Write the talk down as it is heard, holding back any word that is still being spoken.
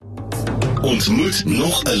Ontmoet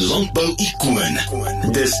nog 'n landbou-ikoon.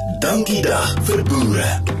 Dis Dankiedag vir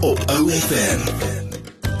boere op OFM.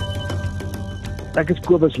 Ek is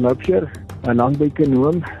Kobus Laubscher, 'n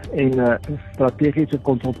landbou-ekonoom en 'n strategiese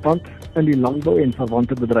konsultant in die landbou en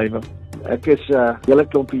verwante bedrywe. Ek is hele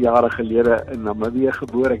klompie jare gelede in Namibië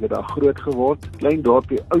gebore. Ek het daar groot geword. Klein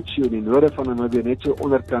dorpie Oudtshoorn in die noorde van Namibië, net so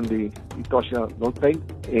onderkant die Tosha wildtuin,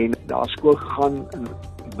 en daar skool gegaan en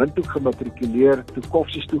Windhoek gematrikuleer, toe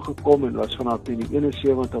Kobus toegekom en was vanaf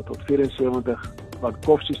 1971 tot 74 wat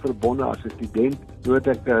Kobus verbonde as 'n student. Toe het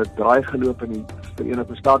ek draai geloop in die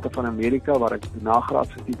Verenigde State van Amerika waar ek nagraad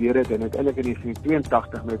gestudeer het en uiteindelik in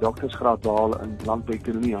 1982 my doktorsgraad behaal in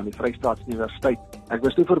landbou-ekonomie aan die Vrystaatse Universiteit. Ek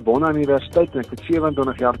was toe verbonde aan die universiteit en ek het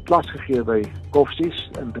 27 jaar klas gegee by Kobus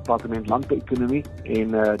in departement landbou-ekonomie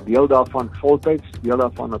en deel daarvan voltyds, deel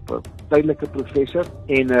daarvan op 'n tydelike professor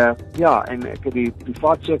en ek het die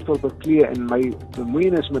private sektor beklee en my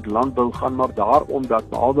bemoeienis met landbou gaan maar daarom dat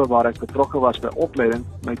behalwe waar ek betrokke was by opleiding,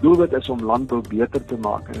 my doelwit is om landbou beter te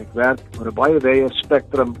maak en ek werk oor 'n baie wye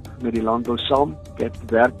spektrum met die landbou saam. Ek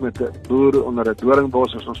werk met 'n boer onder 'n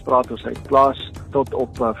doringbos as ons praat oor sy plaas tot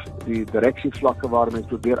op die direksievlakke waar mens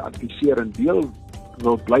probeer adviseer en deel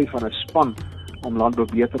wil bly van 'n span om landbou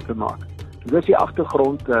beter te maak. Dit is die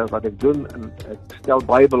agtergrond wat ek doen en ek stel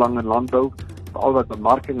baie belang in landbou, veral wat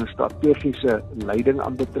bemarking en strategiese leiding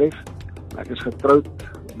aanbetref. Ek is getroud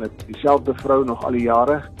met dieselfde vrou nog al die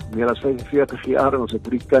jare, meer as 45 jaar en ons het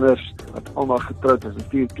 3 kinders wat almal getroud is en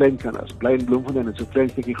 4 kleinkinders. Bly in Bloemfontein en so 'n klein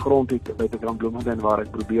stukkie grond het buitekant Bloemfontein waar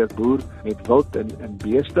ek probeer boer met wild en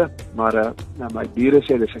beeste, maar my bure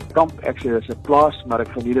sê dis 'n kamp, ek sê dis 'n plaas, maar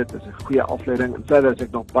ek geniet dit, dis 'n goeie afleiding en verder is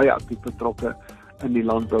ek nog baie aktief betrokke in die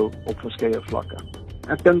landbou op verskeie vlakke.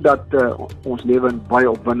 Ek dink dat ons lewe in baie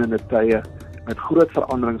opwindende tye met groot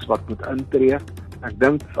veranderings wat moet intree. Ek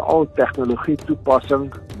dink veral tegnologie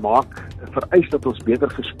toepassing vereis dat ons beter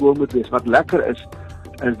geskool moet wees. Wat lekker is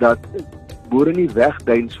dat boere nie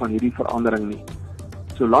wegduins van hierdie verandering nie.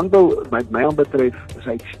 So landbou met my aanbetref is 'n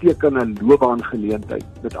uitstekende loopbaangeleentheid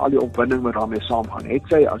met al die opwinding wat daarmee saamgaan. Het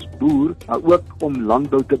sy as boer, maar ook om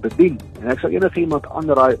landbou te bedien. En ek sal enige iemand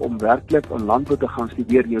aanraai om werklik in landbou te gaan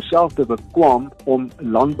studeer en jouself te bekwam om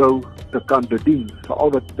landbou te kan bedien.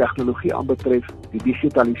 Veral wat tegnologie aanbetref, die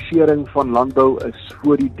digitalisering van landbou is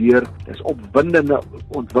voor die deur. Dis opwindende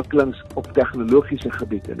ontwikkelings op tegnologiese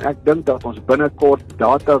gebied. En ek dink dat ons binnekort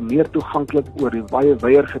data meer toeganklik oor die baie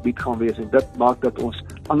wyeer gebied gaan wees en dit maak dat ons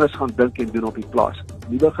anders gaan dink en doen op die plaas.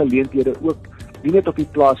 Nuwe geleenthede ook, nie net op die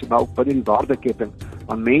plaas, maar ook binne die waardeketting,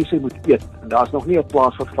 want mense moet eet en daar's nog nie 'n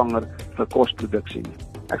plaasvervanger vir kosproduksie nie.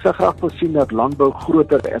 Ek sal graag wil sien dat landbou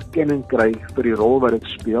groter erkenning kry vir die rol wat dit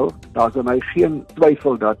speel. Daar's vir my geen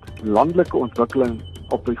twyfel dat landelike ontwikkeling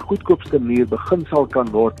op die goedkoopste manier begin sal kan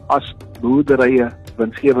word as boerderye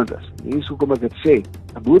winsgewend is. Dis hoekom ek dit sê.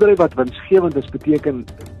 'n Boerdery wat winsgewend is beteken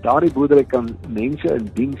daardie boerdery kan mense in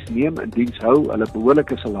diens neem, in diens hou, hulle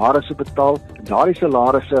behoorlike salarisse betaal en daardie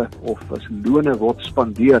salarisse of as lone word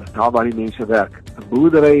spandeer daar waar die mense werk. 'n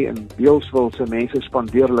Boerdery in Deelswil se mense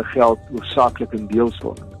spandeer hulle geld hoofsaaklik in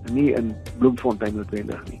Deelswil en nie in Bloemfontein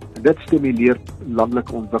noodwendig nie. En dit stimuleer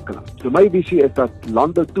landelike ontwikkeling. So my visie is dat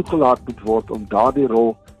landbou toegelaat moet word om daardie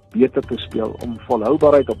rol beter te speel, om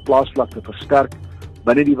volhoubaarheid op plaasvlak te versterk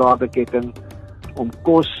binne die waardeketting, om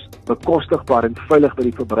kos bekostigbaar en veilig by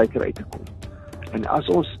die verbruiker uit te kom. En as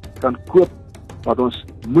ons kan koop wat ons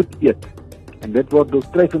moet eet, en dit word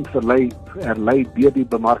doeltreffend herlei deur die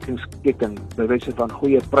bemarkingsketting, by wyse van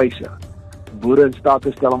goeie pryse, boere in staat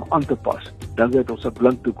te stel om aan te pas, dan het ons 'n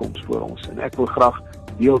blink toekoms voor ons. En ek wil graag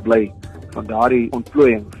deel bly van daardie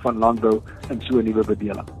ontplooiing van landbou in so 'n nuwe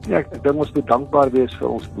bedeling. Ja, ek dink ons moet dankbaar wees vir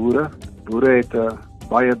ons boere. Boere het 'n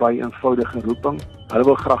baie eenvoudige roeping. Hulle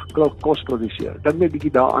wil graag kos produseer. Dink net 'n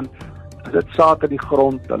bietjie daaraan, as dit saad in die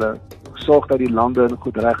grond, hulle sorg dat die lande in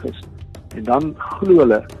goed reg is, en dan glo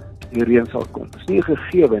hulle die reën sal kom. Dit is nie 'n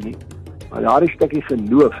gegewe nie, maar daardie stukkie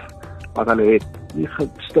geloof wat hulle het,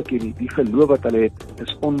 die geloof wat hulle het,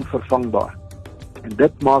 is onvervangbaar. En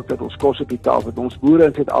dit maak dat ons kos op die tafel, ons boere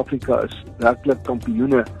in Suid-Afrika is werklik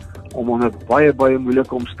kampioene om onder baie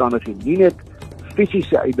moeilike omstandighede, nie net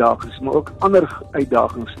fisiese uitdagings, maar ook ander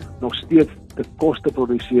uitdagings nog steeds te kos te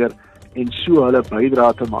produseer en so hulle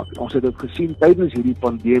bydrae te maak. Ons het dit gesien tydens hierdie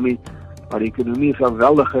pandemie waar die ekonomie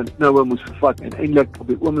geweldige knoue moes vervat en eintlik op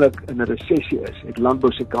die oomblik in 'n resessie is, het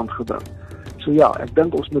landbou se kant gebring. So ja, ek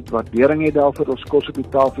dink ons moet waardering hê daarvoor ons kos op die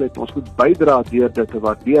tafel het. Ons moet bydra deur dit te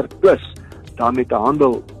waardeer, plus daarmee te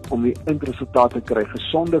handel om die eindresultate te kry.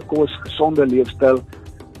 Gesonde kos, gesonde leefstyl,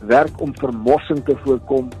 werk om vermorsing te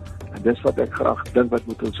voorkom. En dis wat ek graag dink wat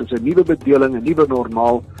moet ons, soos 'n nuwe bedeling, 'n nuwe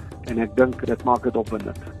normaal, en ek dink dit maak dit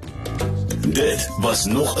opwindend. Dit was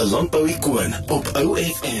nog 'n landbou-ikoon op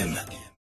OFM.